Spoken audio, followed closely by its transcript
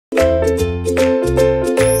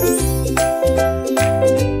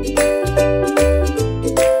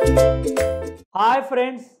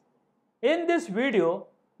friends, in this video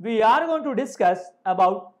we are going to discuss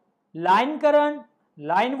about line current,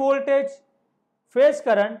 line voltage, phase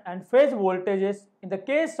current and phase voltages in the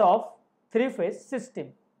case of three-phase system.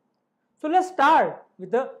 So let's start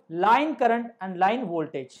with the line current and line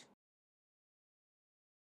voltage.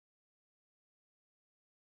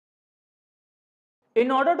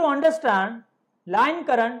 In order to understand line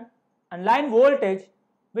current and line voltage,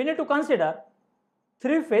 we need to consider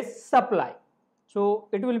three-phase supply. So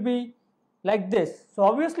it will be like this. So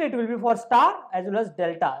obviously it will be for star as well as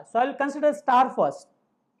delta. So I will consider star first.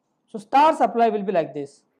 So star supply will be like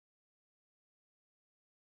this.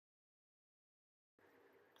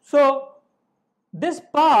 So this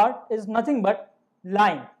part is nothing but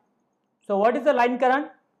line. So what is the line current?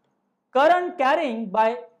 Current carrying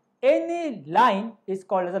by any line is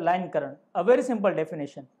called as a line current. A very simple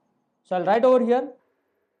definition. So I'll write over here.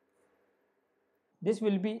 This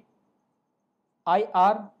will be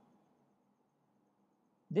IR.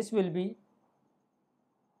 This will be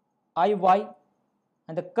IY,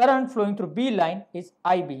 and the current flowing through B line is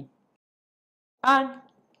IB. And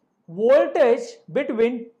voltage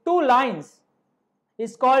between two lines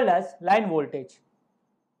is called as line voltage.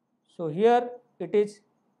 So here it is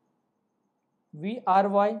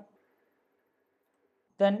VRY,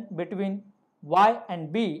 then between Y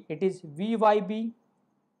and B it is VYB,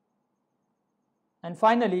 and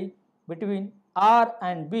finally between R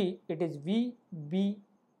and B it is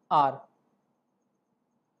VBR.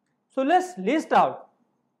 So let's list out.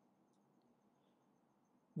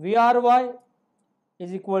 VRY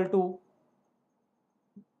is equal to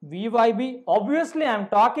VYB. Obviously I am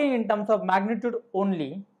talking in terms of magnitude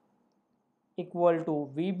only, equal to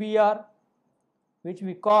VBR, which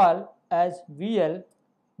we call as VL,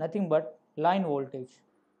 nothing but line voltage.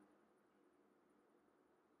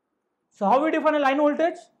 So how we define a line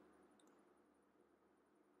voltage?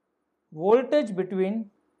 Voltage between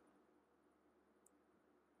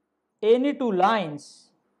any two lines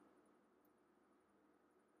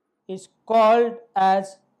is called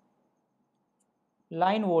as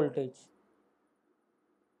line voltage.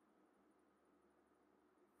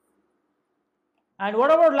 And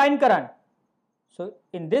what about line current? So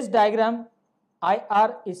in this diagram,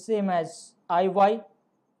 IR is same as IY,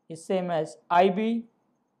 is same as IB,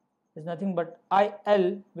 is nothing but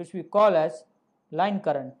IL, which we call as line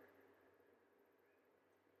current.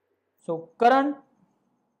 So current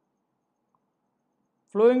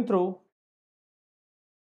flowing through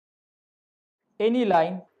any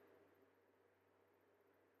line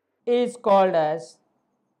is called as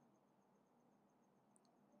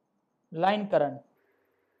line current.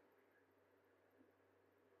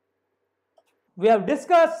 We have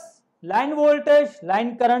discussed line voltage,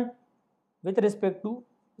 line current with respect to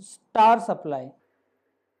star supply.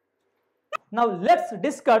 Now let's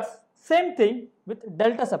discuss same thing with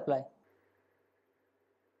delta supply.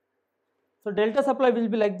 So delta supply will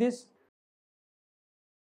be like this,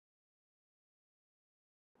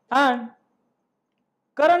 and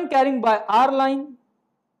current carrying by R line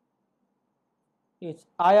is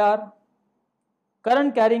IR,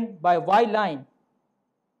 current carrying by Y line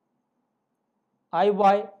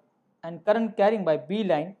IY, and current carrying by B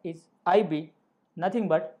line is IB, nothing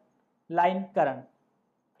but line current.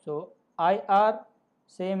 So IR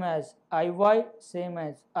same as IY, same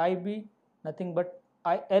as IB, nothing but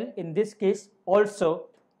IL. In this case also,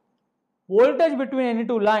 voltage between any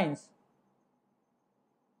two lines,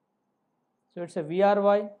 so it's a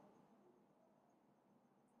VRY,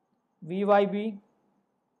 VYB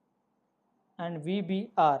and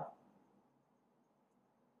VBR.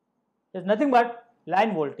 It's nothing but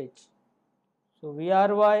line voltage. So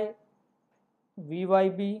VRY,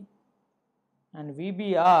 VYB and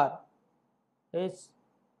VBR is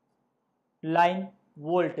line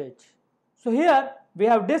voltage. So here we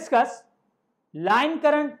have discussed line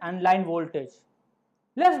current and line voltage.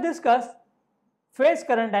 Let's discuss phase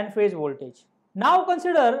current and phase voltage. Now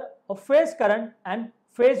consider a phase current and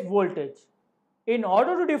phase voltage. In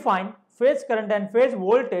order to define phase current and phase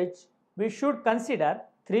voltage, we should consider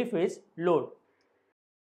three-phase load.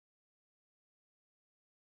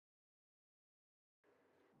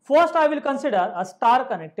 First I will consider a star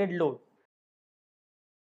connected load.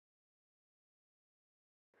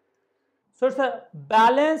 So it's a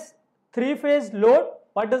balanced three-phase load.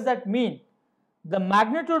 What does that mean? The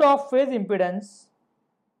magnitude of phase impedance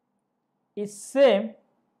is same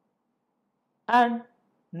and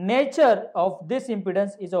nature of this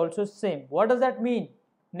impedance is also same. What does that mean?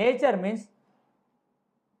 Nature means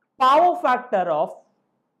power factor of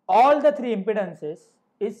all the three impedances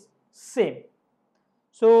is same.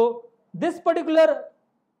 So this particular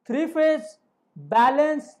three-phase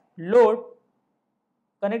balanced load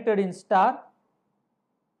connected in star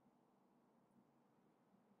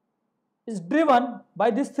is driven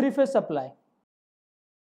by this three-phase supply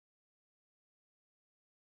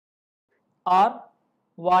R,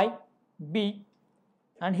 Y, B,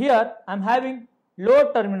 and here I am having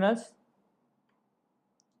load terminals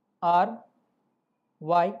R,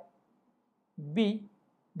 Y, B.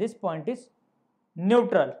 This point is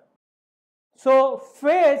neutral. So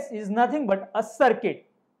phase is nothing but a circuit,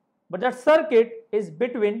 but that circuit is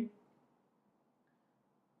between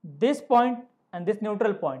this point and this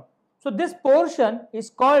neutral point. So this portion is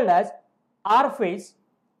called as R phase,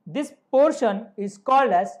 this portion is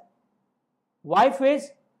called as Y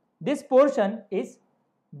phase, this portion is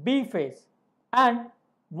B phase, and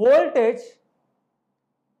voltage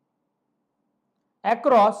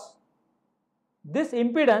across this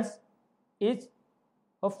impedance is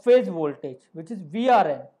a phase voltage, which is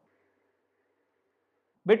VRN.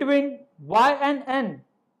 Between Y and N,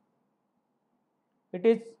 it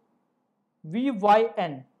is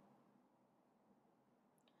VYN,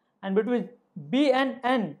 and between B and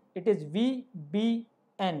N, it is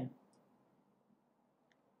VBN.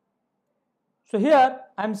 So here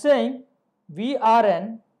I am saying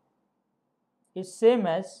VRN is same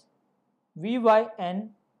as VYN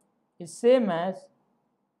is same as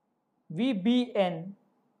VBN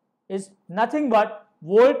is nothing but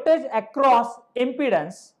voltage across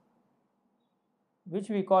impedance, which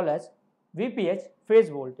we call as VPH, phase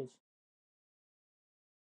voltage.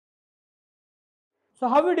 So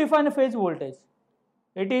how we define a phase voltage?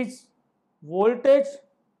 It is voltage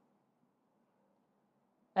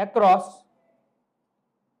across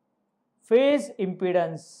phase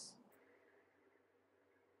impedance.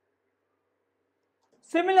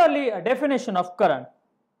 Similarly, a definition of current.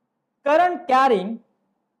 Current carrying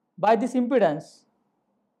by this impedance,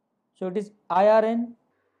 so it is IRN.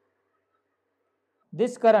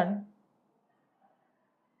 This current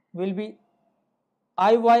will be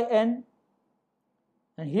IYN,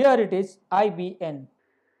 and here it is IBN.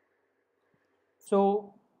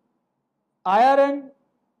 So IRN,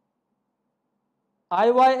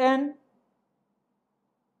 IYN,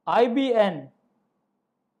 IBN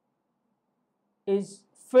is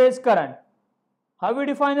phase current. How we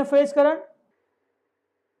define a phase current?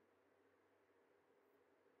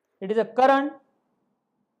 It is a current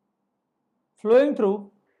flowing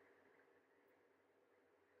through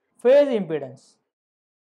phase impedance.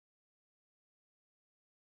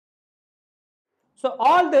 So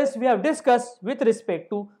all this we have discussed with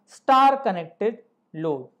respect to star connected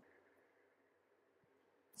load.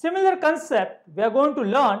 Similar concept we are going to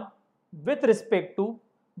learn with respect to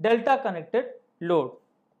delta connected load.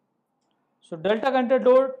 So delta connected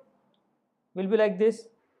load will be like this.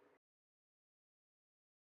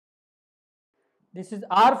 This is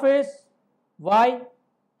R phase, Y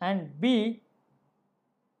and B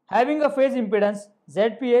having a phase impedance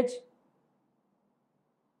ZPH,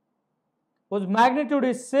 whose magnitude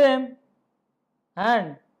is same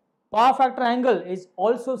and power factor angle is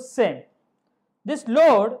also same. This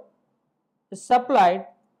load is supplied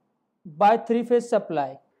by three-phase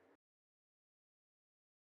supply.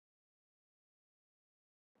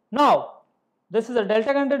 Now, this is a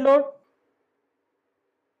delta connected load.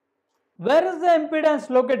 Where is the impedance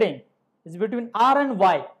locating? It's between R and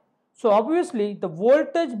Y. So obviously the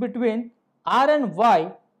voltage between R and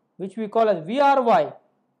Y, which we call as VRY,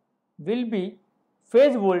 will be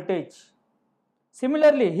phase voltage.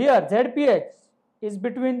 Similarly here ZPH is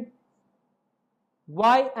between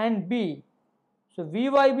Y and B. So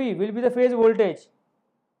VYB will be the phase voltage,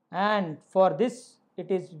 and for this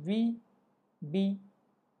it is VBR.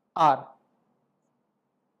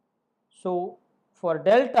 So for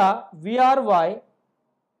delta, VRY,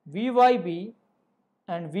 VYB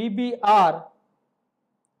and VBR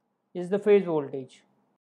is the phase voltage,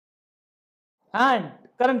 and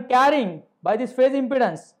current carrying by this phase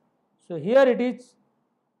impedance. So here it is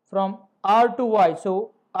from R to Y,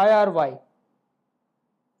 so IRY,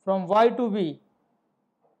 from Y to B,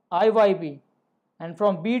 IYB, and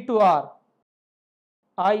from B to R,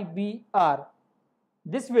 IBR.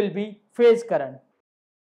 This will be phase current.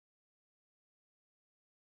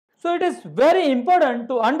 So it is very important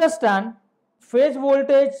to understand phase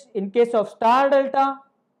voltage in case of star delta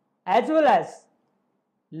as well as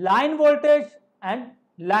line voltage and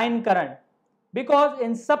line current, because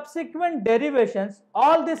in subsequent derivations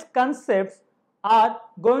all these concepts are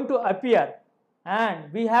going to appear,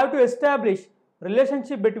 and we have to establish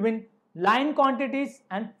relationship between line quantities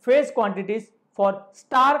and phase quantities for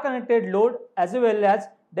star connected load as well as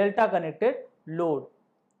delta connected load.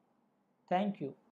 Thank you.